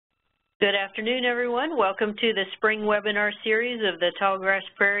Good afternoon, everyone. Welcome to the spring webinar series of the Tallgrass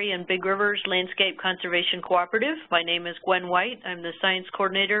Prairie and Big Rivers Landscape Conservation Cooperative. My name is Gwen White. I'm the science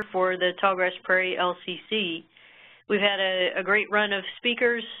coordinator for the Tallgrass Prairie LCC. We've had a great run of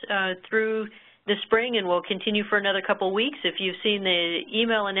speakers through the spring, and we'll continue for another couple weeks. If you've seen the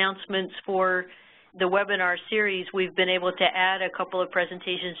email announcements for the webinar series, we've been able to add a couple of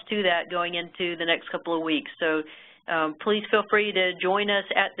presentations to that going into the next couple of weeks. So please feel free to join us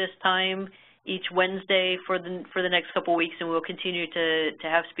at this time each Wednesday for the next couple of weeks, and we'll continue to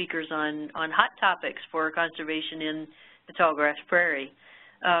have speakers on hot topics for conservation in the Tallgrass Prairie.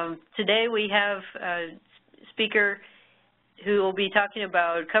 Today we have a speaker who will be talking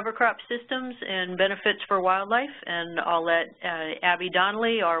about cover crop systems and benefits for wildlife, and I'll let Abby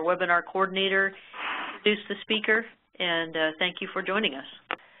Donnelly, our webinar coordinator, introduce the speaker, and thank you for joining us.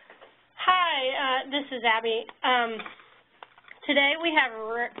 Hi, this is Abby. Today we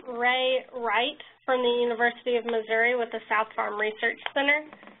have Ray Wright from the University of Missouri with the South Farm Research Center.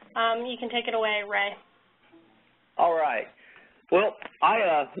 You can take it away, Ray. All right. Well,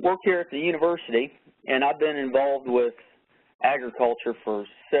 I work here at the university, and I've been involved with agriculture for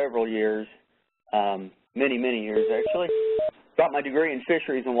several years, many years actually. Got my degree in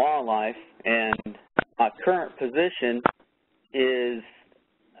fisheries and wildlife, and my current position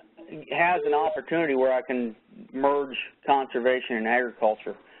has an opportunity where I can merge conservation and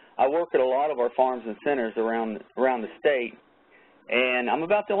agriculture. I work at a lot of our farms and centers around the state, and I'm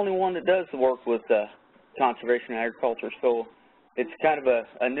about the only one that does the work with conservation and agriculture, so it's kind of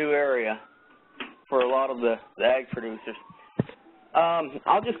a new area for a lot of the ag producers.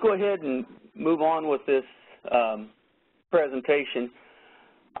 I'll just go ahead and move on with this presentation.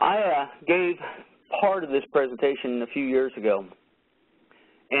 I gave part of this presentation a few years ago,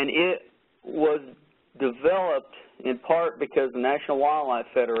 and it was developed in part because the National Wildlife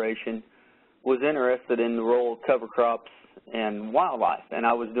Federation was interested in the role of cover crops and wildlife, and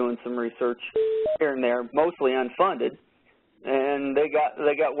I was doing some research here and there, mostly unfunded, and they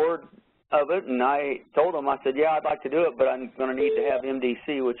got word of it, and I told them, I said, yeah, I'd like to do it, but I'm going to need to have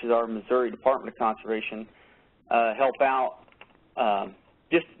MDC, which is our Missouri Department of Conservation, help out,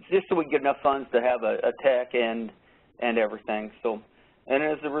 just so we can get enough funds to have a tech and everything. So, and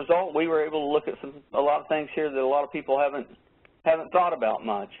as a result, we were able to look at a lot of things here that a lot of people haven't thought about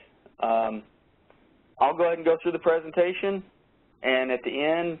much. I'll go ahead and go through the presentation, and at the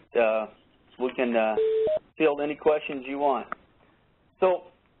end, we can field any questions you want. So,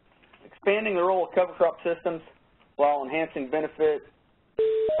 expanding the role of cover crop systems while enhancing benefit,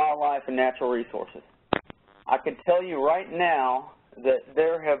 wildlife, and natural resources. I can tell you right now that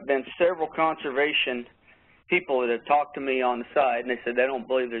there have been several conservation people that have talked to me on the side, and they said they don't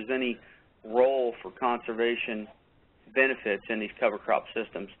believe there's any role for conservation benefits in these cover crop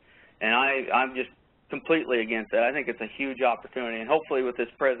systems. And I'm just completely against that. I think it's a huge opportunity, and hopefully with this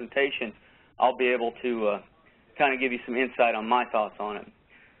presentation, I'll be able to kind of give you some insight on my thoughts on it.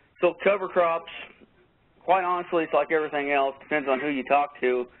 So cover crops, quite honestly, it's like everything else. Depends on who you talk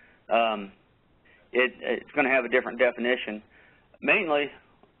to. It's going to have a different definition. Mainly,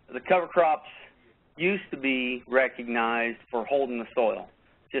 the cover crops used to be recognized for holding the soil,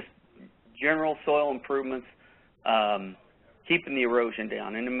 just general soil improvements, keeping the erosion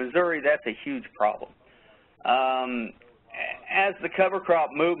down. And in Missouri, that's a huge problem. As the cover crop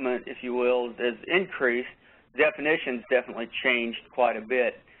movement, if you will, has increased, definitions definitely changed quite a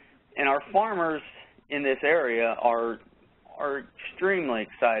bit. And our farmers in this area are extremely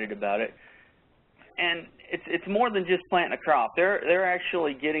excited about it. And it's more than just planting a crop. They're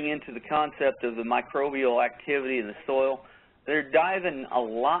actually getting into the concept of the microbial activity of the soil. They're diving a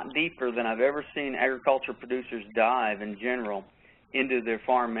lot deeper than I've ever seen agriculture producers dive in general into their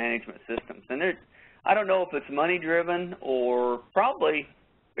farm management systems. And I don't know if it's money-driven or probably,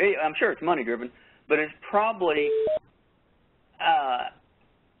 I'm sure it's money-driven, but it's probably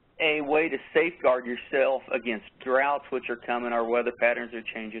a way to safeguard yourself against droughts, which are coming. Our weather patterns are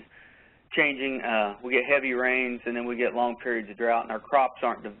changing. We get heavy rains, and then we get long periods of drought, and our crops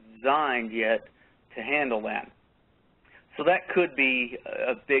aren't designed yet to handle that. So that could be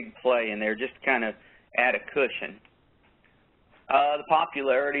a big play in there, just to kind of add a cushion. The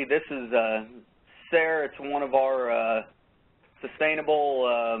popularity, this is Sarah. It's one of our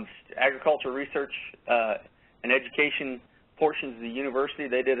sustainable agriculture research and education portions of the university.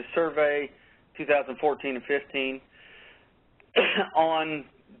 They did a survey 2014 and 15 on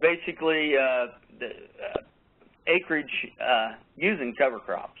basically the acreage using cover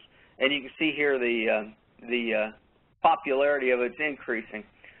crops, and you can see here the popularity of it's increasing.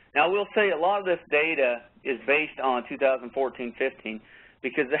 Now, I will say a lot of this data is based on 2014-15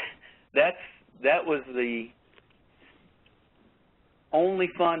 because that was the only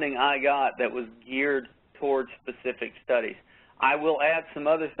funding I got that was geared towards specific studies. I will add some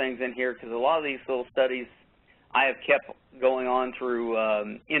other things in here because a lot of these little studies I have kept going on through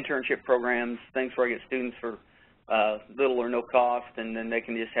internship programs, things where I get students for little or no cost, and then they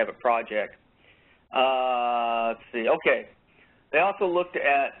can just have a project. Let's see. Okay. They also looked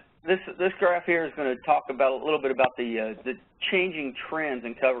at this graph here is going to talk about a little bit about the changing trends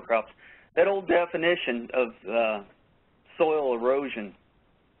in cover crops. That old definition of soil erosion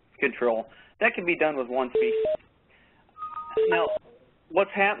control, that can be done with one species. Now,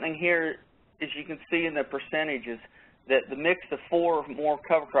 what's happening here is you can see in the percentages that the mix of 4 or more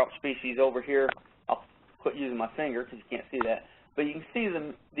cover crop species over here, I'll quit using my finger because you can't see that, but you can see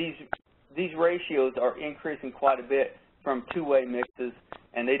them, these ratios are increasing quite a bit from two-way mixes,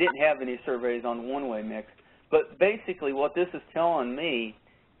 and they didn't have any surveys on one-way mix. But basically what this is telling me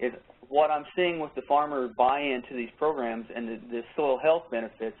is what I'm seeing with the farmer buy-in to these programs and the soil health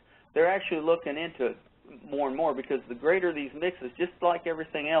benefits, they're actually looking into it more and more because the greater these mixes, just like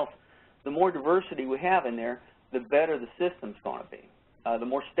everything else, the more diversity we have in there, the better the system's going to be, the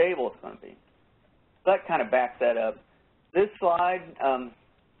more stable it's going to be. So that kind of backs that up. This slide,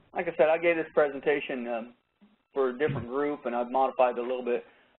 like I said, I gave this presentation for a different group, and I've modified it a little bit.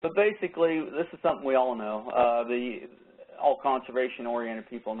 But basically, this is something we all know, all conservation-oriented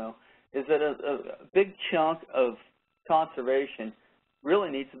people know, is that a big chunk of conservation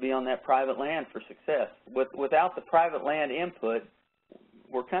really needs to be on that private land for success. Without the private land input,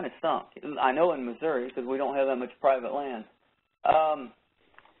 we're kind of sunk. I know in Missouri because we don't have that much private land.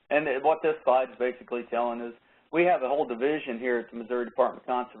 And what this slide is basically telling is we have a whole division here at the Missouri Department of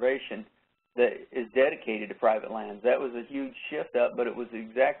Conservation that is dedicated to private lands. That was a huge shift up, but it was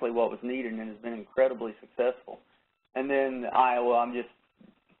exactly what was needed and has been incredibly successful. And then Iowa, I'm just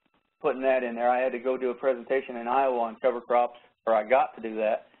putting that in there. I had to go do a presentation in Iowa on cover crops, or I got to do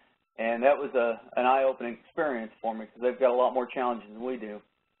that, and that was an eye-opening experience for me because they've got a lot more challenges than we do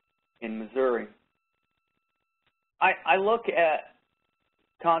in Missouri. I look at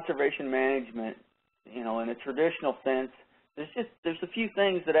conservation management, you know, in a traditional sense. There's a few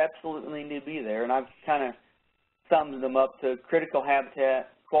things that absolutely need to be there, and I've kind of summed them up to critical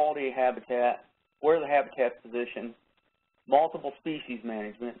habitat, quality of habitat, where the habitat's positioned, multiple species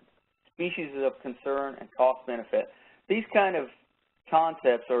management, species of concern, and cost benefit. These kind of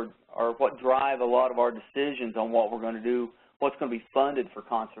concepts are what drive a lot of our decisions on what we're going to do, what's going to be funded for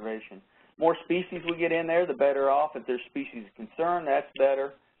conservation. More species we get in there, the better off. If there's species of concern, that's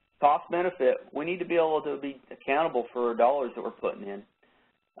better. Cost benefit, we need to be able to be accountable for dollars that we're putting in.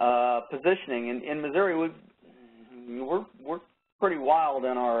 Positioning, in Missouri, we're pretty wild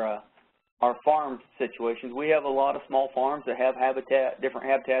in our farm situations. We have a lot of small farms that have different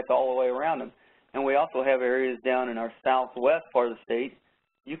habitats all the way around them. And we also have areas down in our southwest part of the state.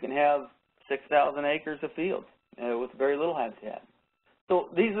 You can have 6,000 acres of fields with very little habitat. So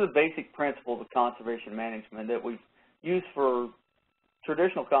these are the basic principles of conservation management that we use for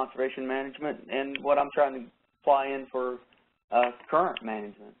traditional conservation management and what I'm trying to apply in for current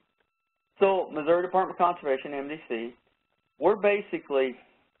management. So Missouri Department of Conservation, MDC,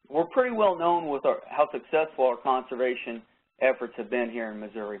 we're pretty well known with how successful our conservation efforts have been here in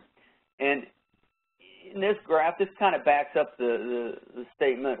Missouri. And in this graph, this kind of backs up the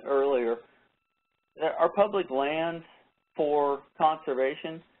statement earlier. Our public lands for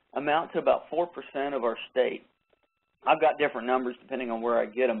conservation amount to about 4% of our state. I've got different numbers depending on where I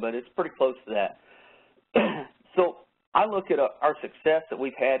get them, but it's pretty close to that. So I look at our success that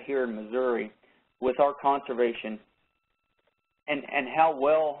we've had here in Missouri with our conservation and how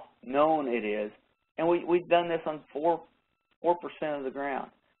well known it is. And we've done this on 4% of the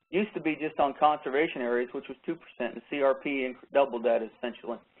ground. Used to be just on conservation areas, which was 2%, and CRP doubled that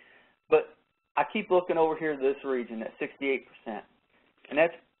essentially. But I keep looking over here to this region at 68%, and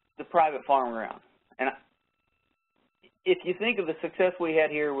that's the private farm ground. And if you think of the success we had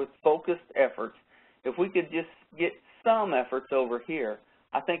here with focused efforts, if we could just get some efforts over here,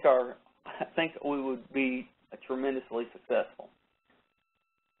 I think we would be tremendously successful.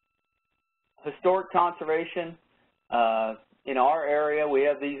 Historic conservation. In our area, we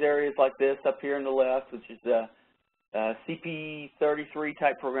have these areas like this up here on the left, which is the CP33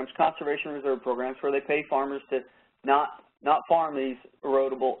 type programs, conservation reserve programs, where they pay farmers to not farm these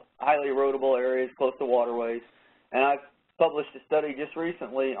highly erodible areas close to waterways. And I've published a study just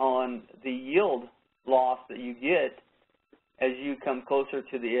recently on the yield loss that you get as you come closer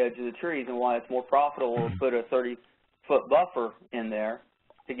to the edge of the trees and why it's more profitable to put a 30-foot buffer in there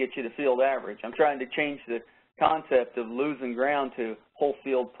to get you the field average. I'm trying to change concept of losing ground to whole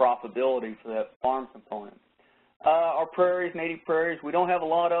field profitability for that farm component. Our prairies, native prairies, we don't have a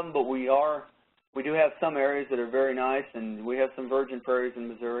lot of them, but we do have some areas that are very nice, and we have some virgin prairies in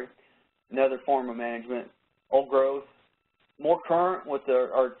Missouri. Another form of management, old growth, more current with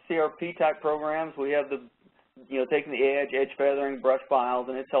our CRP type programs. We have the, taking the edge feathering, brush piles,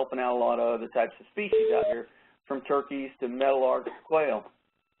 and it's helping out a lot of other types of species out here, from turkeys to meadowlarks to quail.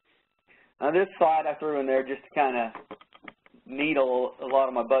 Now this slide I threw in there just to kind of needle a lot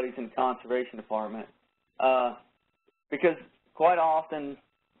of my buddies in the conservation department, because quite often,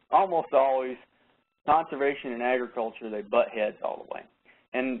 almost always, conservation and agriculture, they butt heads all the way.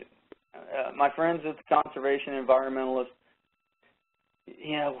 And my friends at the conservation environmentalists,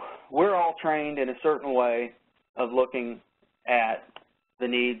 we're all trained in a certain way of looking at the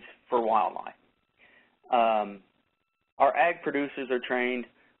needs for wildlife. Our ag producers are trained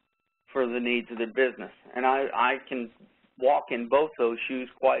for the needs of their business, and I can walk in both those shoes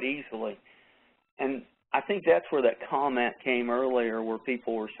quite easily. And I think that's where that comment came earlier, where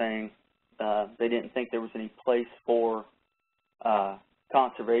people were saying they didn't think there was any place for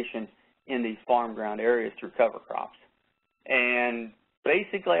conservation in these farm ground areas through cover crops. And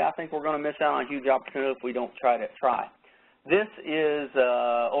basically, I think we're going to miss out on a huge opportunity if we don't try. This is,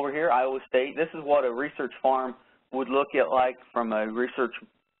 over here, Iowa State. This is what a research farm would look at like from a research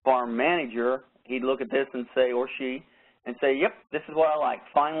farm manager. He'd look at this and say, or she, and say, yep, this is what I like.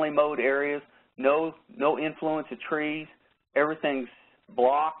 Finely mowed areas, no influence of trees. Everything's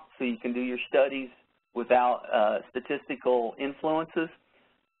blocked so you can do your studies without statistical influences.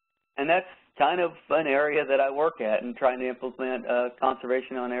 And that's kind of an area that I work at and trying to implement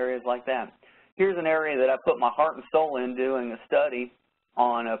conservation on areas like that. Here's an area that I put my heart and soul in doing a study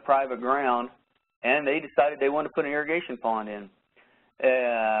on a private ground, and they decided they wanted to put an irrigation pond in.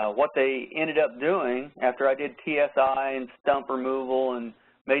 What they ended up doing after I did TSI and stump removal and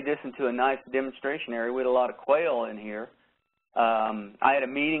made this into a nice demonstration area, we had a lot of quail in here. I had a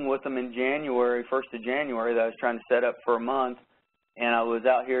meeting with them in January, 1st of January, that I was trying to set up for a month, and I was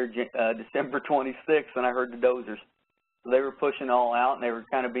out here December 26th, and I heard the dozers. So they were pushing all out, and they were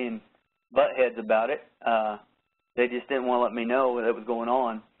kind of being butt heads about it. They just didn't want to let me know what was going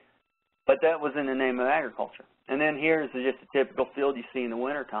on. But that was in the name of agriculture. And then here's just a typical field you see in the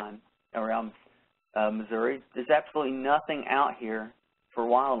wintertime around Missouri. There's absolutely nothing out here for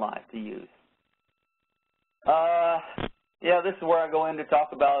wildlife to use. Yeah, this is where I go in to talk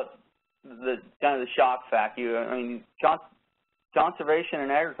about the kind of the shock factor. I mean, conservation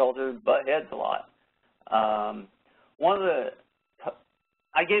and agriculture butt heads a lot.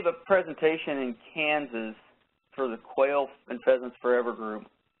 I gave a presentation in Kansas for the Quail and Pheasants Forever group,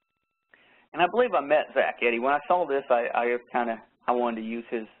 and I believe I met Zach Eddy. When I saw this, I wanted to use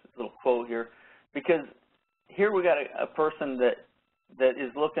his little quote here, because here we got a person that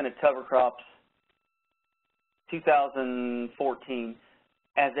is looking at cover crops 2014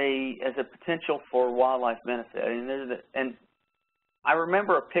 as a potential for wildlife benefit. And I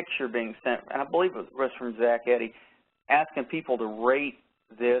remember a picture being sent, and I believe it was from Zach Eddy, asking people to rate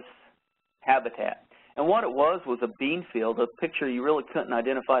this habitat. And what it was a bean field, a picture you really couldn't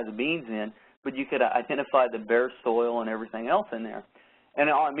identify the beans in, but you could identify the bare soil and everything else in there. And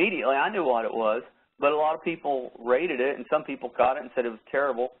immediately I knew what it was, but a lot of people rated it, and some people caught it and said it was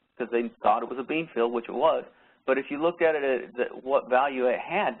terrible because they thought it was a bean field, which it was. But if you looked at it at what value it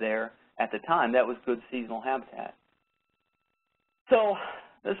had there at the time, that was good seasonal habitat. So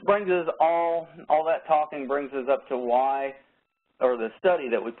this brings us all that talking brings us up to why, or the study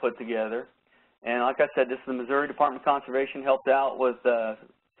that we put together. And like I said, this is the Missouri Department of Conservation helped out with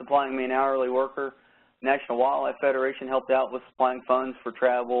supplying me an hourly worker. National Wildlife Federation helped out with supplying funds for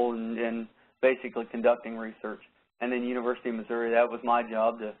travel and basically conducting research. And then University of Missouri, that was my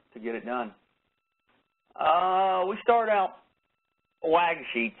job to get it done. We start out WAG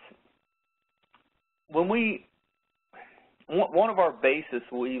sheets. One of our bases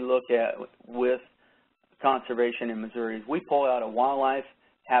we look at with conservation in Missouri is we pull out a wildlife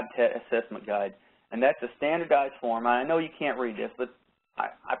habitat assessment guide, and that's a standardized form. I know you can't read this, but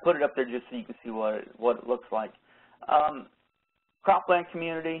I put it up there just so you can see what it looks like. Cropland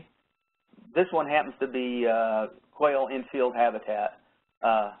community, this one happens to be quail infield habitat,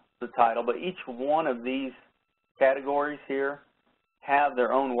 the title, but each one of these categories here have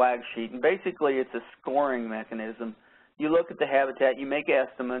their own WAG sheet, and basically it's a scoring mechanism. You look at the habitat, you make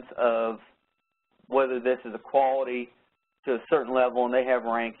estimates of whether this is a quality to a certain level, and they have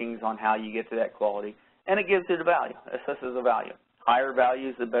rankings on how you get to that quality, and it gives it a value, assesses a value. Higher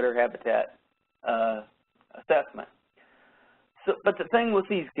values, the better habitat assessment. So, but the thing with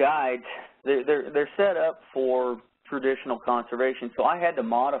these guides, they're set up for traditional conservation, so I had to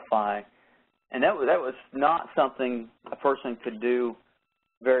modify, and that was not something a person could do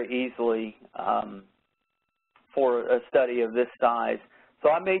very easily for a study of this size. So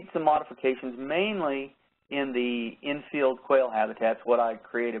I made some modifications, mainly in the infield quail habitats, what I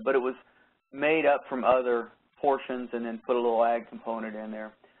created, but it was made up from other portions and then put a little ag component in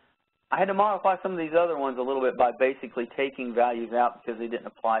there. I had to modify some of these other ones a little bit by basically taking values out because they didn't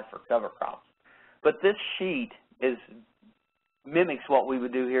apply for cover crops. But this sheet mimics what we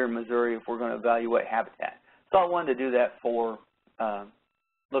would do here in Missouri if we're going to evaluate habitat. So I wanted to do that for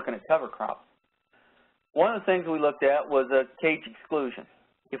looking at cover crops. One of the things we looked at was a cage exclusion.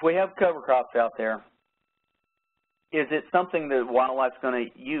 If we have cover crops out there, is it something that wildlife's going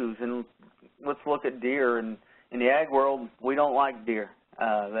to use? And let's look at deer. And in the ag world, we don't like deer.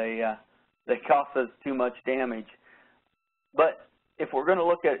 They cause us too much damage. But if we're going to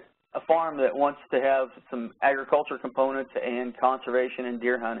look at a farm that wants to have some agriculture components and conservation and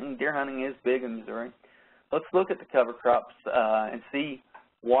deer hunting is big in Missouri, let's look at the cover crops and see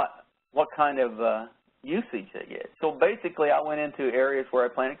what kind of usage they get. So basically I went into areas where I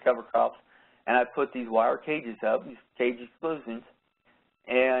planted cover crops and I put these wire cages up, these cage exclusions,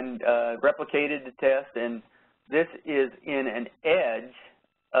 and replicated the test. And this is in an edge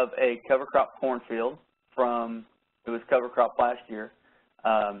of a cover crop cornfield from, it was cover crop last year.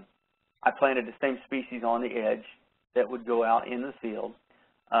 I planted the same species on the edge that would go out in the field.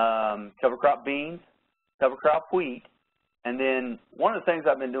 Cover crop beans, cover crop wheat, and then one of the things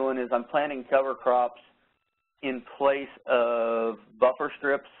I've been doing is I'm planting cover crops in place of buffer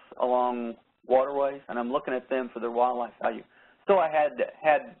strips along waterways, and I'm looking at them for their wildlife value. So I had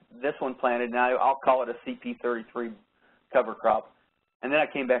this one planted, and I'll call it a CP33 cover crop, and then I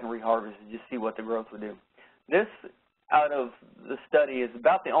came back and reharvested just to see what the growth would do. This, out of the study, is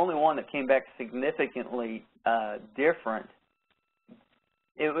about the only one that came back significantly different.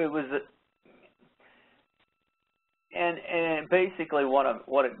 It was, and basically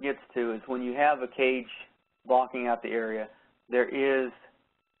what it gets to is when you have a cage blocking out the area, there is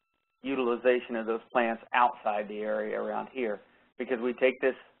utilization of those plants outside the area around here, because we take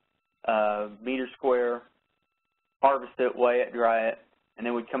this meter square, harvest it, weigh it, dry it, and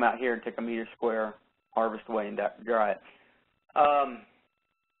then we'd come out here and take a meter square, harvest, weigh, and dry it.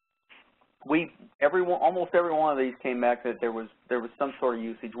 Almost every one of these came back that there was some sort of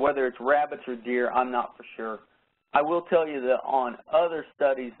usage. Whether it's rabbits or deer, I'm not for sure. I will tell you that on other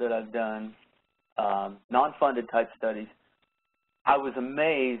studies that I've done, non-funded type studies, I was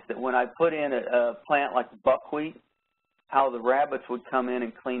amazed that when I put in a plant like buckwheat, how the rabbits would come in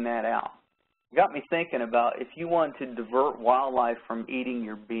and clean that out. It got me thinking about if you wanted to divert wildlife from eating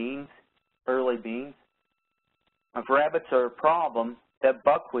your beans, early beans, if rabbits are a problem, that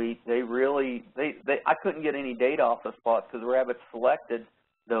buckwheat, I couldn't get any data off those plots because the rabbits selected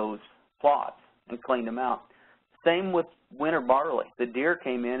those plots and cleaned them out. Same with winter barley. The deer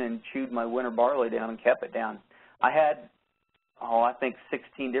came in and chewed my winter barley down and kept it down. I had, I think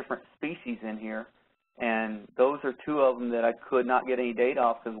 16 different species in here, and those are 2 of them that I could not get any data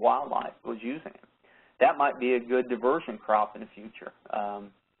off because wildlife was using it. That might be a good diversion crop in the future.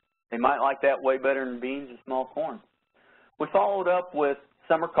 They might like that way better than beans or small corn. We followed up with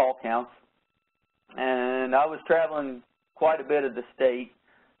summer call counts, and I was traveling quite a bit of the state.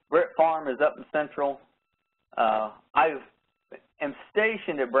 Britt Farm is up in Central. I am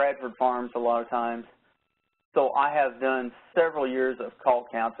stationed at Bradford Farms a lot of times, so I have done several years of call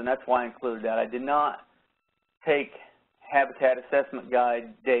counts, and that's why I included that. I did not take Habitat Assessment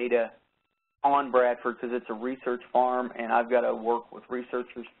Guide data on Bradford because it's a research farm, and I've got to work with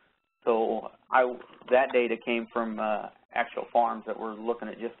researchers. So that data came from actual farms that were looking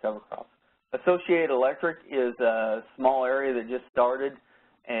at just cover crops. Associated Electric is a small area that just started,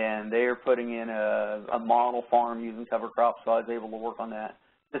 and they are putting in a model farm using cover crops, so I was able to work on that.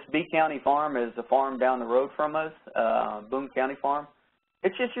 This B County farm is a farm down the road from us, Boone County farm.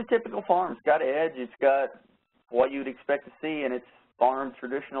 It's just your typical farm. It's got an edge. It's got what you'd expect to see, and it's farmed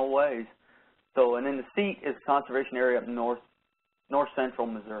traditional ways. So, and then the seat is a conservation area up in north central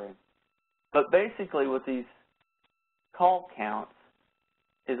Missouri. But basically with these call counts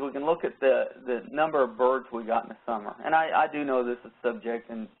is we can look at the number of birds we got in the summer. And I do know this is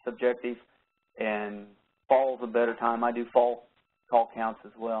subjective, and fall is a better time. I do fall call counts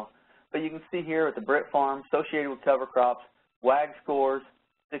as well. But you can see here at the Britt Farm, associated with cover crops, WAG scores,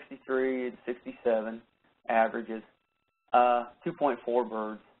 63 and 67 averages, 2.4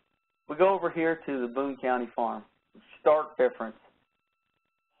 birds. We go over here to the Boone County farm. Stark difference.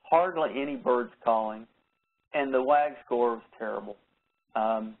 Hardly any birds calling. and the WAG score was terrible.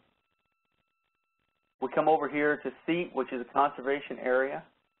 We come over here to SEAT, which is a conservation area,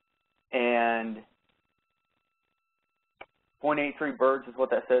 and 0.83 birds is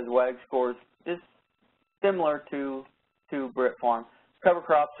what that says. WAG scores is similar to Britt Farm. Cover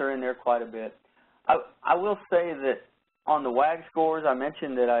crops are in there quite a bit. I will say that on the WAG scores, I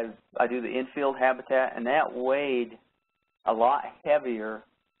mentioned that I do the infield habitat, and that weighed a lot heavier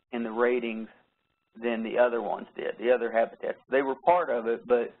in the ratings than the other ones did, the other habitats. They were part of it,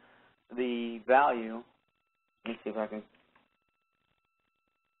 but the value, let me see if I can,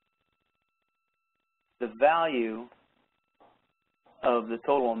 the value of the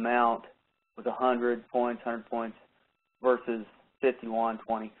total amount was 100 points versus 51,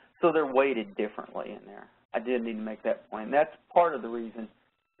 20. So they're weighted differently in there. I did need to make that point. And that's part of the reason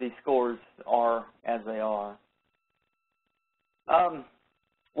these scores are as they are.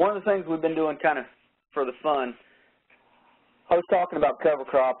 One of the things we've been doing kind of for the fun, I was talking about cover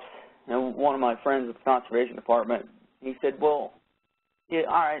crops, and one of my friends at the conservation department, he said, well, yeah,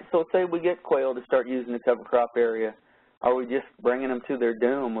 all right, so say we get quail to start using the cover crop area. Are we just bringing them to their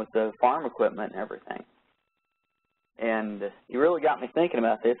doom with the farm equipment and everything? And he really got me thinking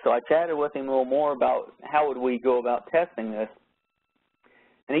about this, so I chatted with him a little more about how would we go about testing this.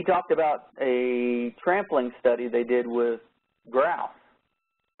 And he talked about a trampling study they did with grouse,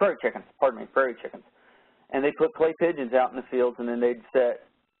 prairie chickens. And they put clay pigeons out in the fields, and then they'd set,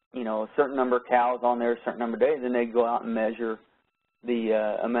 you know, a certain number of cows on there a certain number of days, and they'd go out and measure the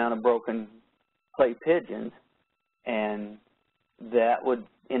amount of broken clay pigeons, and that would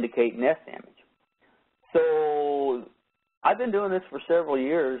indicate nest damage. So I've been doing this for several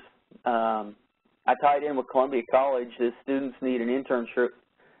years. I tied in with Columbia College. The students need an internship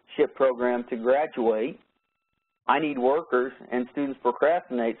program to graduate. I need workers, and students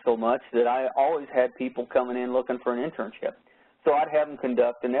procrastinate so much that I always had people coming in looking for an internship. So I'd have them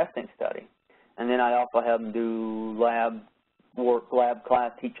conduct a nesting study. And then I also have them do lab work,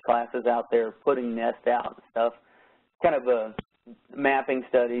 teach classes out there, putting nests out and stuff, kind of a mapping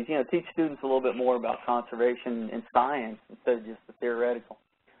studies, you know, teach students a little bit more about conservation and science instead of just the theoretical.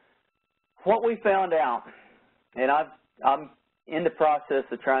 What we found out, and I'm in the process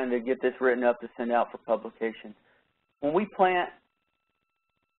of trying to get this written up to send out for publication. When we put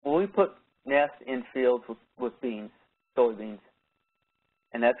nests in fields with beans, soybeans,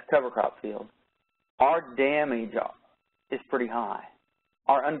 and that's a cover crop field, our damage is pretty high.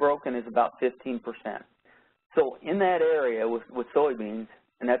 Our unbroken is about 15%. So in that area with soybeans,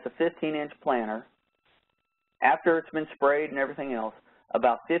 and that's a 15-inch planter, after it's been sprayed and everything else,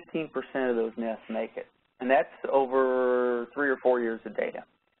 about 15% of those nests make it. And that's over 3 or 4 years of data.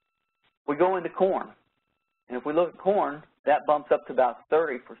 We go into corn, and if we look at corn, that bumps up to about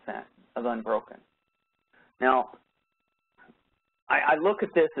 30% of unbroken. Now, I look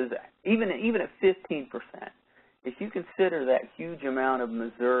at this as even at 15%, if you consider that huge amount of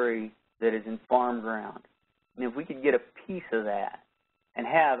Missouri that is in farm ground, and if we could get a piece of that and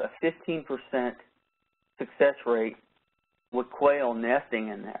have a 15% success rate with quail nesting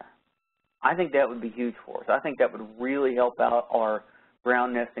in there, I think that would be huge for us. I think that would really help out our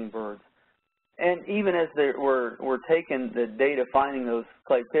ground nesting birds. And even as we're taking the data, finding those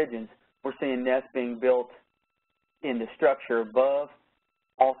clay pigeons, we're seeing nests being built in the structure above,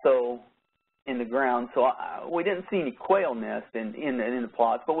 also in the ground. So we didn't see any quail nest in the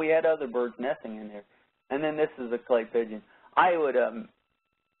plots, but we had other birds nesting in there. And then this is a clay pigeon. I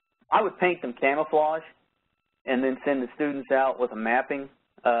would paint them camouflage and then send the students out with a mapping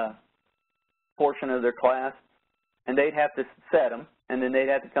portion of their class, and they'd have to set them, and then they'd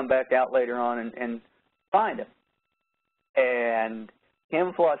have to come back out later on and find them. And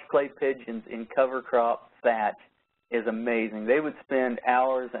camouflage clay pigeons in cover crop thatch is amazing. They would spend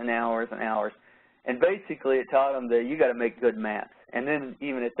hours and hours and hours, and basically it taught them that you got to make good maps. And then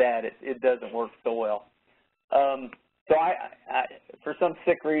even at that, it doesn't work so well. So I, for some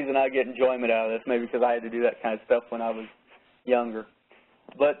sick reason, I get enjoyment out of this, maybe because I had to do that kind of stuff when I was younger.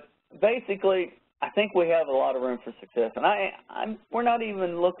 But basically, I think we have a lot of room for success. And we're not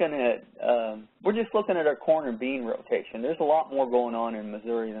even looking at, we're just looking at our corn and bean rotation. There's a lot more going on in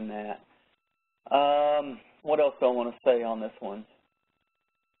Missouri than that. What else do I want to say on this one?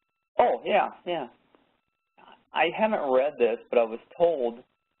 Oh, yeah. I haven't read this, but I was told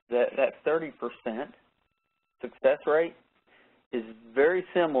that that 30% success rate is very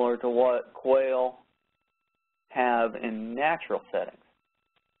similar to what quail have in natural settings.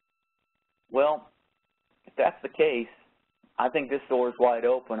 Well, if that's the case, I think this door is wide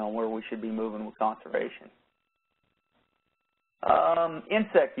open on where we should be moving with conservation.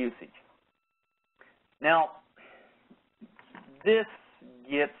 Insect usage. Now, this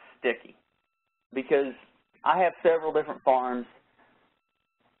gets sticky because I have several different farms,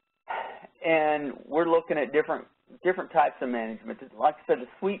 and we're looking at different types of management. Like I said,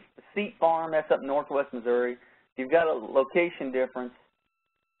 the Seat Farm, that's up in northwest Missouri. You've got a location difference.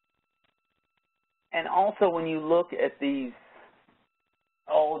 And also when you look at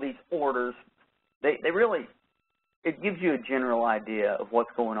all of these orders, they really, it gives you a general idea of what's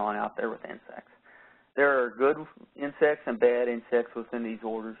going on out there with insects. There are good insects and bad insects within these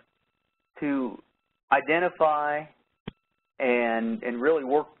orders. To identify and really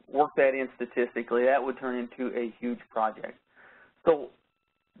work that in statistically, that would turn into a huge project. So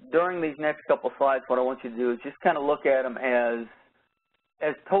during these next couple slides, what I want you to do is just kind of look at them as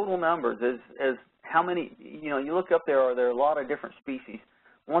total numbers, as how many, you look up there, are there a lot of different species?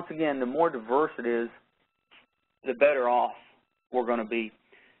 Once again, the more diverse it is, the better off we're going to be.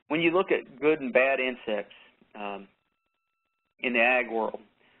 When you look at good and bad insects in the ag world,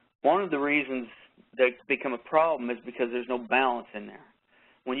 one of the reasons they become a problem is because there's no balance in there.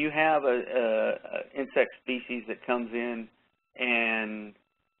 When you have a insect species that comes in and,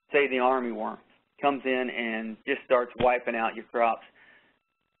 say, the armyworm comes in and just starts wiping out your crops,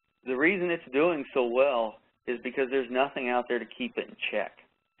 the reason it's doing so well is because there's nothing out there to keep it in check.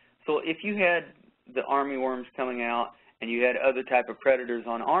 So if you had the armyworms coming out and you had other type of predators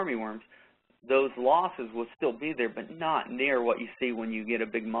on armyworms, those losses will still be there, but not near what you see when you get a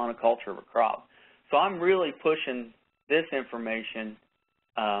big monoculture of a crop. So I'm really pushing this information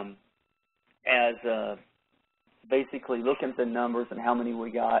as basically looking at the numbers and how many we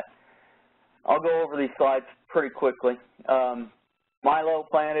got. I'll go over these slides pretty quickly. Milo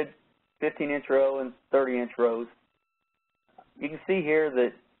planted 15-inch row and 30-inch rows. You can see here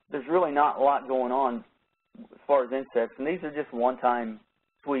that there's really not a lot going on as far as insects, and these are just one-time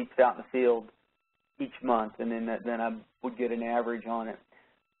sweeps out in the field each month, and then I would get an average on it.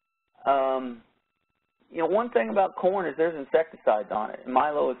 One thing about corn is there's insecticides on it.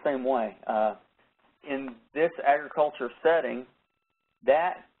 Milo is the same way. In this agriculture setting,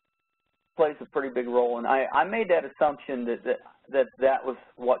 that plays a pretty big role, and I made that assumption that was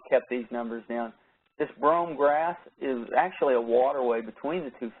what kept these numbers down. This brome grass is actually a waterway between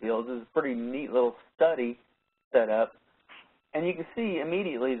the two fields. It's a pretty neat little study set up, and you can see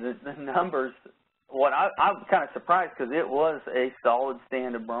immediately the numbers. I'm kind of surprised because it was a solid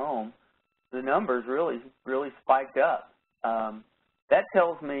stand of brome. The numbers really spiked up. That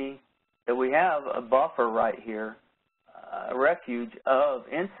tells me that we have a buffer right here, a refuge of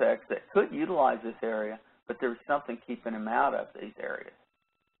insects that could utilize this area, but there's something keeping them out of these areas,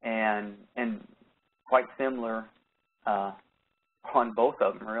 and quite similar on both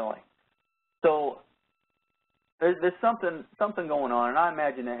of them, really. So there's something going on, and I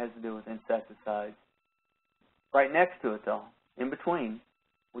imagine that has to do with insecticides. Right next to it, though, in between,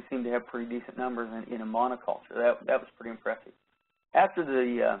 we seem to have pretty decent numbers in a monoculture. That was pretty impressive. After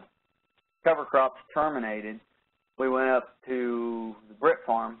the cover crops terminated, we went up to the Britt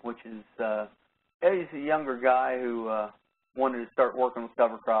farm, which is he's a younger guy who wanted to start working with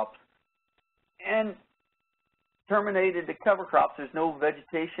cover crops, and terminated the cover crops. There's no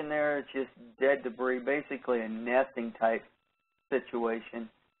vegetation there. It's just dead debris, basically a nesting type situation.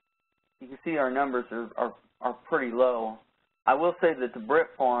 You can see our numbers are pretty low. I will say that the Britt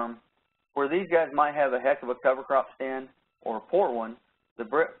farm, where these guys might have a heck of a cover crop stand or a poor one, the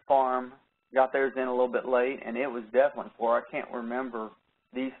Britt farm got theirs in a little bit late, and it was definitely poor. I can't remember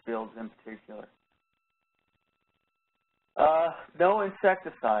these fields in particular. No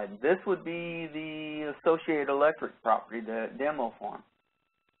insecticide. This would be the Associated Electric property, the demo farm.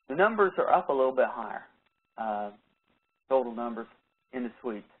 The numbers are up a little bit higher, total numbers in the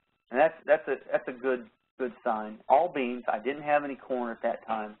suites, and that's a good sign. All beans. I didn't have any corn at that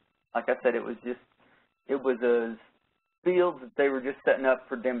time. Like I said, it was a fields that they were just setting up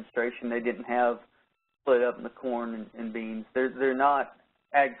for demonstration. They didn't have split up in the corn and beans. They're not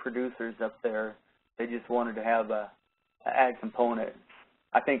ag producers up there. They just wanted to have a ag component,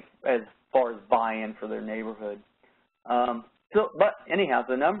 I think, as far as buy-in for their neighborhood. But anyhow,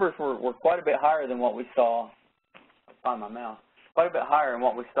 the numbers were quite a bit higher than what we saw. I'll find my mouse. Quite a bit higher than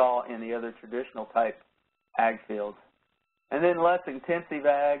what we saw in the other traditional type ag fields. And then less intensive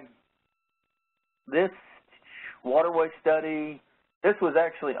ag. This waterway study, this was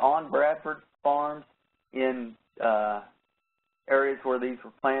actually on Bradford farms in areas where these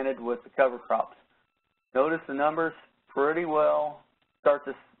were planted with the cover crops. Notice the numbers pretty well start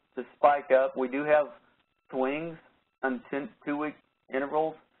to spike up. We do have swings on 2-week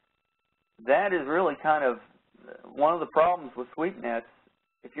intervals. That is really kind of one of the problems with sweep nets.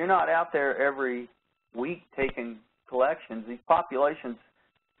 If you're not out there every week taking collections, these populations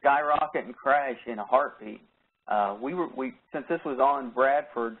skyrocket and crash in a heartbeat. Since this was on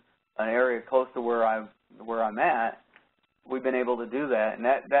Bradford, an area close to where I'm at, we've been able to do that, and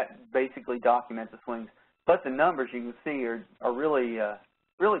that basically documents the swings. But the numbers you can see are really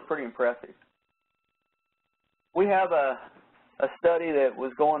pretty impressive. We have a study that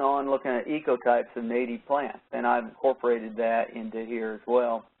was going on looking at ecotypes of native plants, and I've incorporated that into here as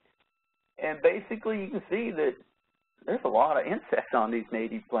well. And basically you can see that there's a lot of insects on these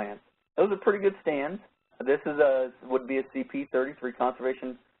native plants. Those are pretty good stands. This is would be a CP33,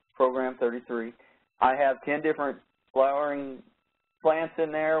 Conservation Program 33. I have 10 different flowering plants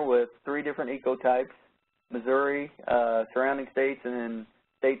in there with 3 different ecotypes, Missouri, surrounding states, and then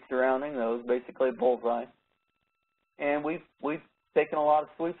states surrounding those, basically a bullseye. And we've taken a lot of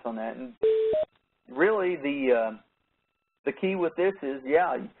sweeps on that. And really the key with this is,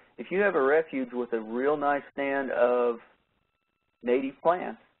 yeah, if you have a refuge with a real nice stand of native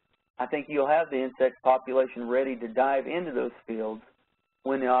plants, I think you'll have the insect population ready to dive into those fields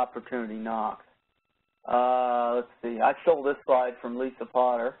when the opportunity knocks. Let's see, I stole this slide from Lisa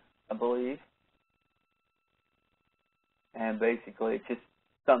Potter, I believe. And basically it just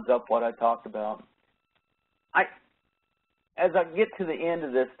sums up what I talked about. As I get to the end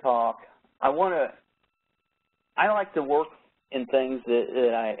of this talk, I like to work in things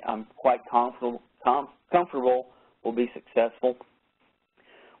that I'm quite comfortable will be successful.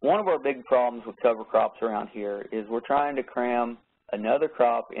 One of our big problems with cover crops around here is we're trying to cram another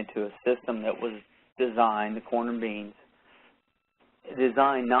crop into a system that was designed, the corn and beans,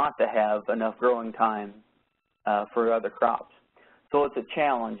 designed not to have enough growing time for other crops. So it's a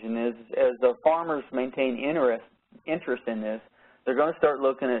challenge, and as the farmers maintain interest in this, they're going to start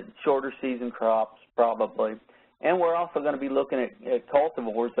looking at shorter season crops probably, and we're also going to be looking at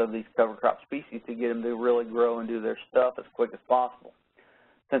cultivars of these cover crop species to get them to really grow and do their stuff as quick as possible.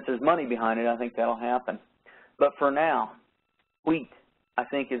 Since there's money behind it, I think that'll happen. But for now, wheat, I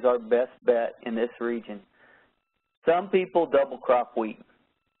think, is our best bet in this region. Some people double crop wheat.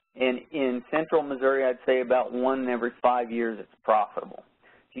 In central Missouri, I'd say about 1 every 5 years it's profitable.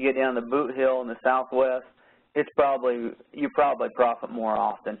 If you get down the Boot Hill in the southwest, you probably profit more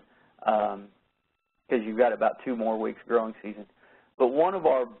often because you've got about 2 more weeks growing season. But one of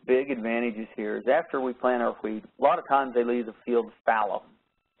our big advantages here is after we plant our wheat, a lot of times they leave the field fallow.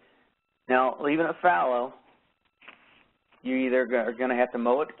 Now, leaving it fallow, you either are going to have to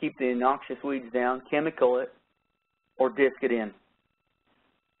mow it to keep the noxious weeds down, chemical it, or disc it in.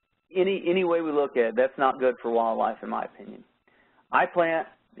 Any way we look at it, that's not good for wildlife in my opinion. I plant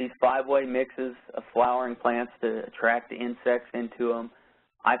these 5-way mixes of flowering plants to attract the insects into them.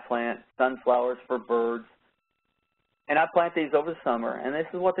 I plant sunflowers for birds. And I plant these over the summer, and this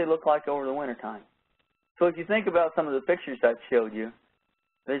is what they look like over the wintertime. So if you think about some of the pictures I showed you,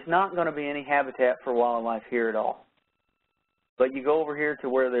 there's not going to be any habitat for wildlife here at all. But you go over here to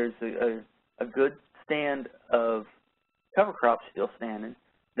where there's a good stand of cover crops still standing,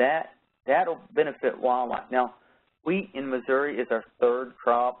 that'll benefit wildlife. Now, wheat in Missouri is our 3rd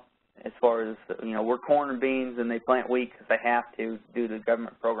crop as far as, we're corn and beans, and they plant wheat because they have to due to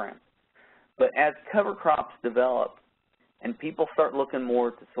government programs. But as cover crops develop and people start looking more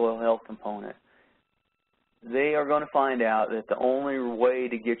at the soil health component, they are going to find out that the only way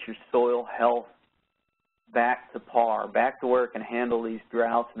to get your soil health back to par, back to where it can handle these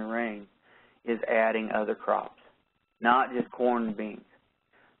droughts and rain, is adding other crops, not just corn and beans.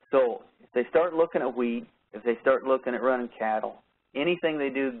 So if they start looking at wheat, if they start looking at running cattle, anything they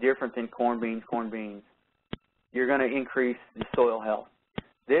do different than corn beans, you're going to increase the soil health.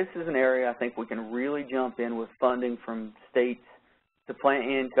 This is an area I think we can really jump in with funding from states to plant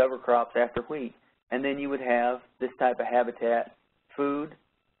in cover crops after wheat. And then you would have this type of habitat, food,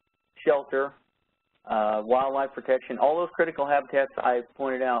 shelter, wildlife protection. All those critical habitats I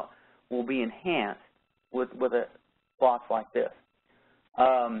pointed out will be enhanced with a plots like this.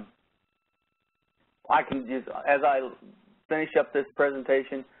 I can just, as I finish up this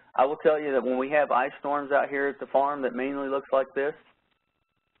presentation, I will tell you that when we have ice storms out here at the farm that mainly looks like this,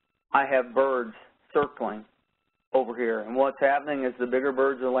 I have birds circling over here. And what's happening is the bigger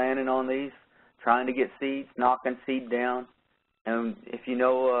birds are landing on these, trying to get seeds, knocking seed down. And if you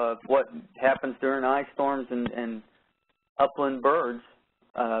know what happens during ice storms and upland birds,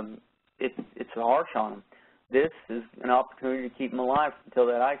 it's harsh on them. This is an opportunity to keep them alive until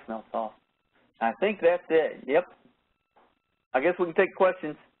that ice melts off. I think that's it. Yep. I guess we can take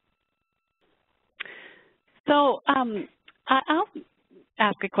questions. So I'll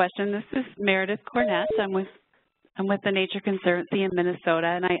ask a question. This is Meredith Cornett. I'm with the Nature Conservancy in Minnesota,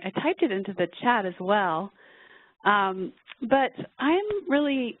 and I typed it into the chat as well. But I'm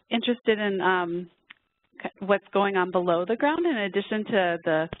really interested in what's going on below the ground in addition to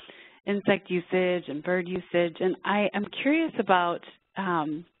the insect usage and bird usage. And I am curious about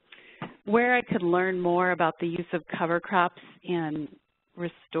where I could learn more about the use of cover crops in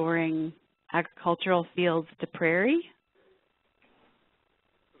restoring agricultural fields to prairie.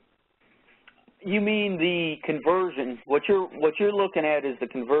 You mean the conversion? What you're looking at is the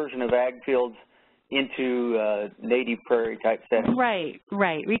conversion of ag fields into native prairie type settings. Right,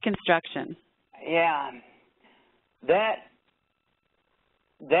 reconstruction. Yeah, that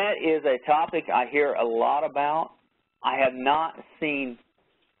is a topic I hear a lot about. I have not seen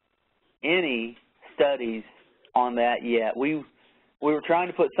any studies on that yet. We were trying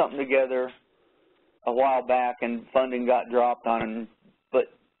to put something together a while back, and funding got dropped on it. But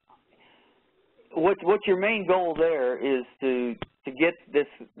what your main goal there is to get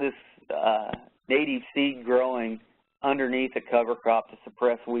this native seed growing underneath a cover crop to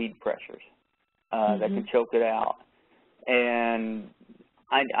suppress weed pressures that can choke it out. And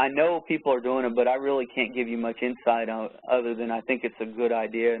I know people are doing it, but I really can't give you much insight on other than I think it's a good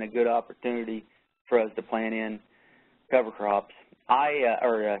idea and a good opportunity for us to plant in cover crops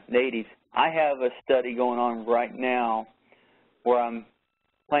or natives. I have a study going on right now where I'm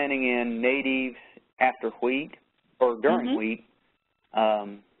planting in natives after wheat or during wheat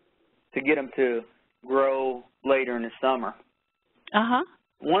to get them to grow later in the summer.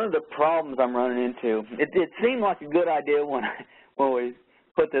 One of the problems I'm running into, it seemed like a good idea when we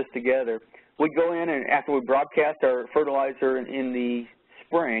put this together. We'd go in, and after we broadcast our fertilizer in the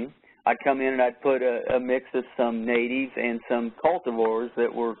spring, I'd come in and I'd put a mix of some natives and some cultivars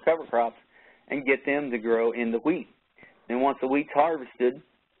that were cover crops and get them to grow in the wheat. And once the wheat's harvested,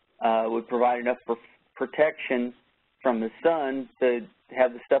 we'd provide enough protection from the sun to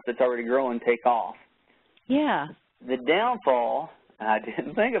have the stuff that's already growing take off. Yeah. The downfall, and I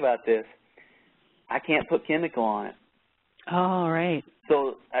didn't think about this, I can't put chemical on it. Oh, right.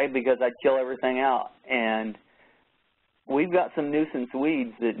 So, because I'd kill everything out. And we've got some nuisance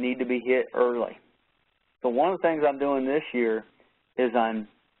weeds that need to be hit early. So one of the things I'm doing this year is I'm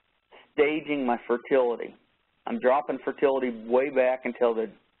staging my fertility. I'm dropping fertility way back until the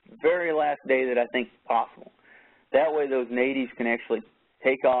very last day that I think possible. That way those natives can actually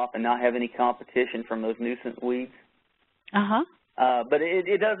take off and not have any competition from those nuisance weeds. But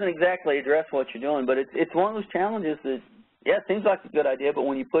it doesn't exactly address what you're doing, but it's one of those challenges that, yeah, it seems like a good idea, but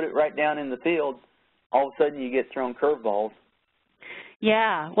when you put it right down in the field, all of a sudden you get thrown curveballs.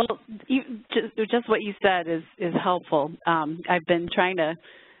 Yeah, well, just what you said is helpful. I've been trying to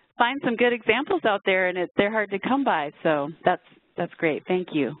find some good examples out there, and they're hard to come by, so that's great. Thank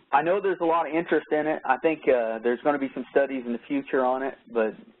you. I know there's a lot of interest in it. I think there's going to be some studies in the future on it,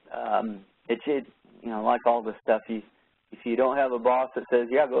 but it's like all this stuff, if you don't have a boss that says,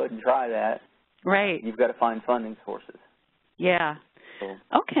 yeah, go ahead and try that, right, you've got to find funding sources. Yeah. So.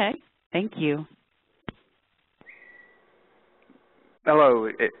 Okay. Thank you. Hello,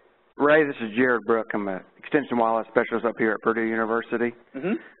 Ray. This is Jared Brook. I'm an Extension Wildlife Specialist up here at Purdue University.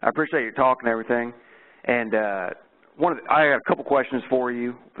 I appreciate your talk and everything. And I got a couple questions for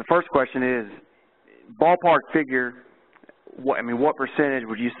you. The first question is, ballpark figure, what percentage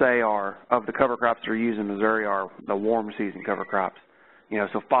would you say are of the cover crops that are used in Missouri are the warm season cover crops?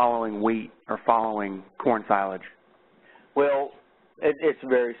 So following wheat or following corn silage. Well, it's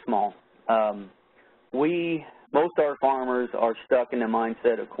very small. Most of our farmers are stuck in the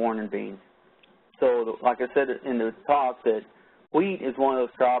mindset of corn and beans. So, like I said in the talk, that wheat is one of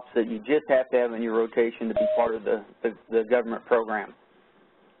those crops that you just have to have in your rotation to be part of the government program.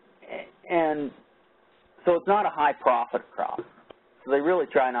 And so it's not a high profit crop. So they really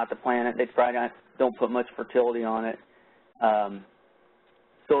try not to plant it. They don't put much fertility on it.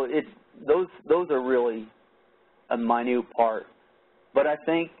 So those are really a minute part. But I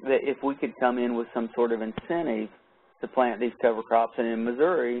think that if we could come in with some sort of incentive to plant these cover crops, and in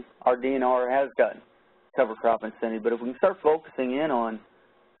Missouri, our DNR has got cover crop incentive, but if we can start focusing in on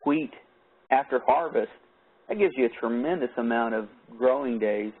wheat after harvest, that gives you a tremendous amount of growing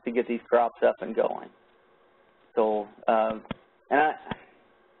days to get these crops up and going. So,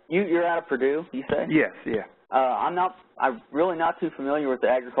 you're out of Purdue, you say? Yes, yeah. I'm really not too familiar with the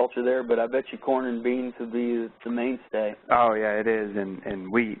agriculture there, but I bet you corn and beans would be the mainstay. Oh yeah, it is, and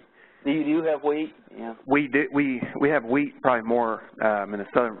wheat. Do you have wheat? Yeah. We have wheat probably more in the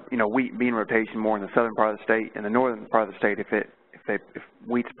southern, wheat bean rotation more in the southern part of the state. In the northern part of the state, if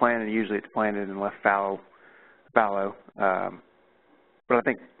wheat's planted, usually it's planted and left fallow. But I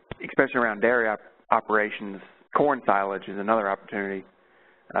think especially around dairy operations, corn silage is another opportunity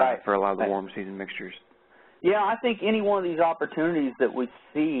for a lot of the warm season mixtures. Yeah, I think any one of these opportunities that we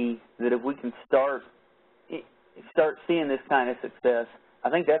see, that if we can start seeing this kind of success, I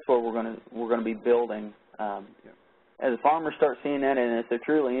think that's where we're going to be building. As the farmers start seeing that, and if they're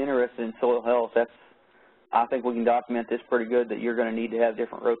truly interested in soil health, I think we can document this pretty good, that you're going to need to have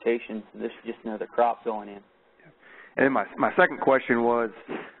different rotations. This is just another crop going in. And then my second question was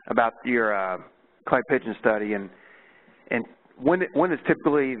about your clay pigeon study, and when is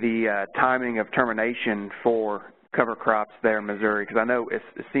typically the timing of termination for cover crops there in Missouri? Because I know it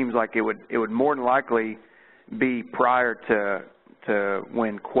seems like it would more than likely be prior to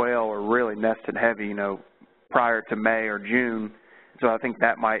when quail are really nested heavy, prior to May or June. So I think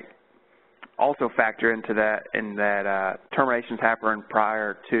that might also factor into that, in that terminations happen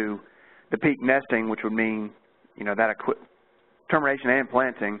prior to the peak nesting, which would mean, that termination and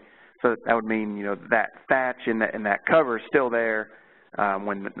planting. So that would mean, that thatch and that cover is still there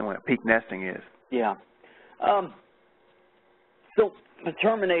when peak nesting is. Yeah. So the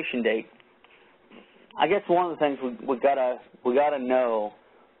termination date, I guess one of the things we gotta know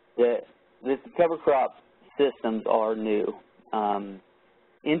that the cover crop systems are new.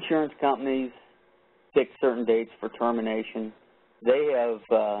 Insurance companies pick certain dates for termination. They have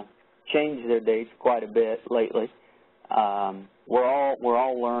changed their dates quite a bit lately. We're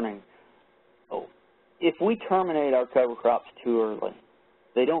all learning. If we terminate our cover crops too early,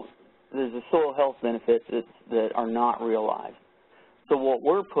 there's the soil health benefits that are not realized. So what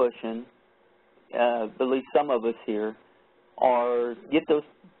we're pushing, at least some of us here, are get those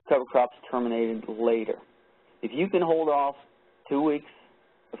cover crops terminated later. If you can hold off 2 weeks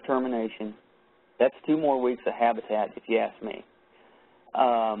of termination, that's 2 more weeks of habitat, if you ask me.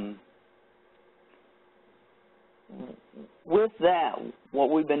 With that, what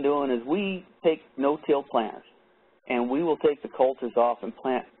we've been doing is we take no-till planters, and we will take the coulters off and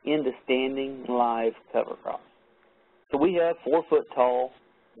plant into standing live cover crops. So we have 4-foot-tall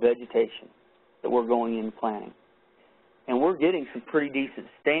vegetation that we're going in planting. And we're getting some pretty decent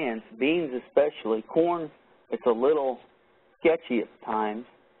stands, beans especially. Corn, it's a little sketchy at times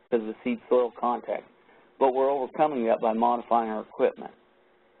because of the seed-soil contact, but we're overcoming that by modifying our equipment.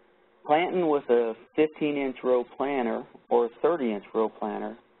 Planting with a 15-inch row planter or a 30-inch row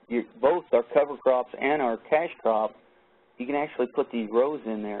planter, both our cover crops and our cash crop, you can actually put these rows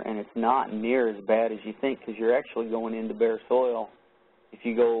in there, and it's not near as bad as you think, because you're actually going into bare soil if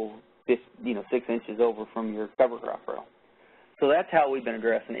you go 6 inches over from your cover crop row. So that's how we've been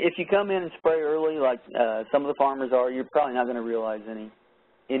addressing it. If you come in and spray early, like some of the farmers are, you're probably not going to realize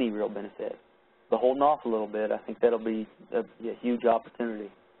any real benefit. But holding off a little bit, I think that'll be a huge opportunity.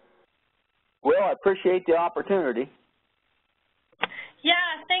 Well, I appreciate the opportunity. Yeah,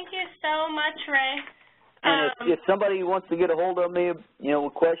 thank you so much, Ray. And if somebody wants to get a hold of me,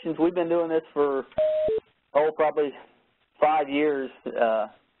 with questions, we've been doing this for, probably 5 years.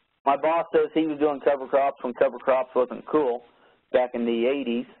 My boss says he was doing cover crops when cover crops wasn't cool back in the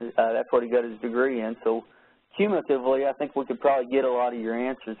 80s. That's what he got his degree in. So cumulatively, I think we could probably get a lot of your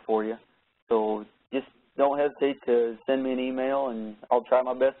answers for you. So just don't hesitate to send me an email, and I'll try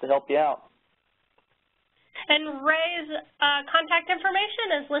my best to help you out. And Ray's contact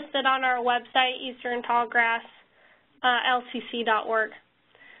information is listed on our website, easterntallgrasslcc.org.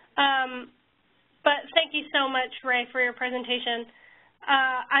 But thank you so much, Ray, for your presentation.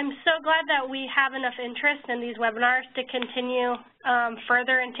 I'm so glad that we have enough interest in these webinars to continue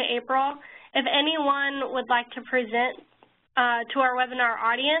further into April. If anyone would like to present to our webinar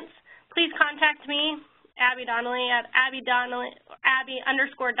audience, please contact me, Abby Donnelly, at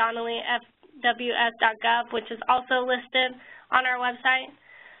Abby_Donnelly@ws.gov, which is also listed on our website.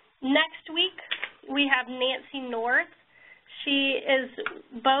 Next week, we have Nancy North. She is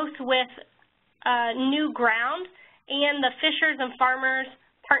both with New Ground and the Fishers and Farmers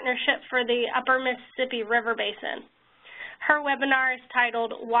Partnership for the Upper Mississippi River Basin. Her webinar is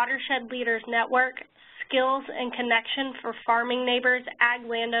titled Watershed Leaders Network, Skills and Connection for Farming Neighbors, Ag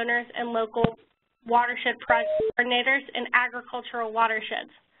Landowners, and Local Watershed Project Coordinators in Agricultural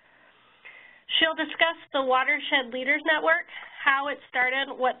Watersheds. She'll discuss the Watershed Leaders Network, how it started,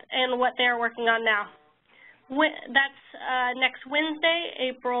 and what they're working on now. That's next Wednesday,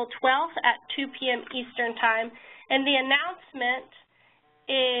 April 12th at 2 p.m. Eastern Time. And the announcement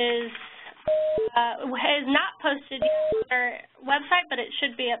is not posted yet on our website, but it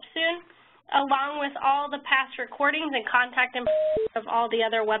should be up soon, along with all the past recordings and contact information of all the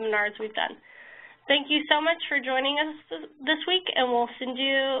other webinars we've done. Thank you so much for joining us this week, and we'll send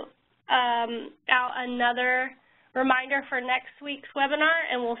you out another reminder for next week's webinar,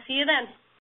 and we'll see you then.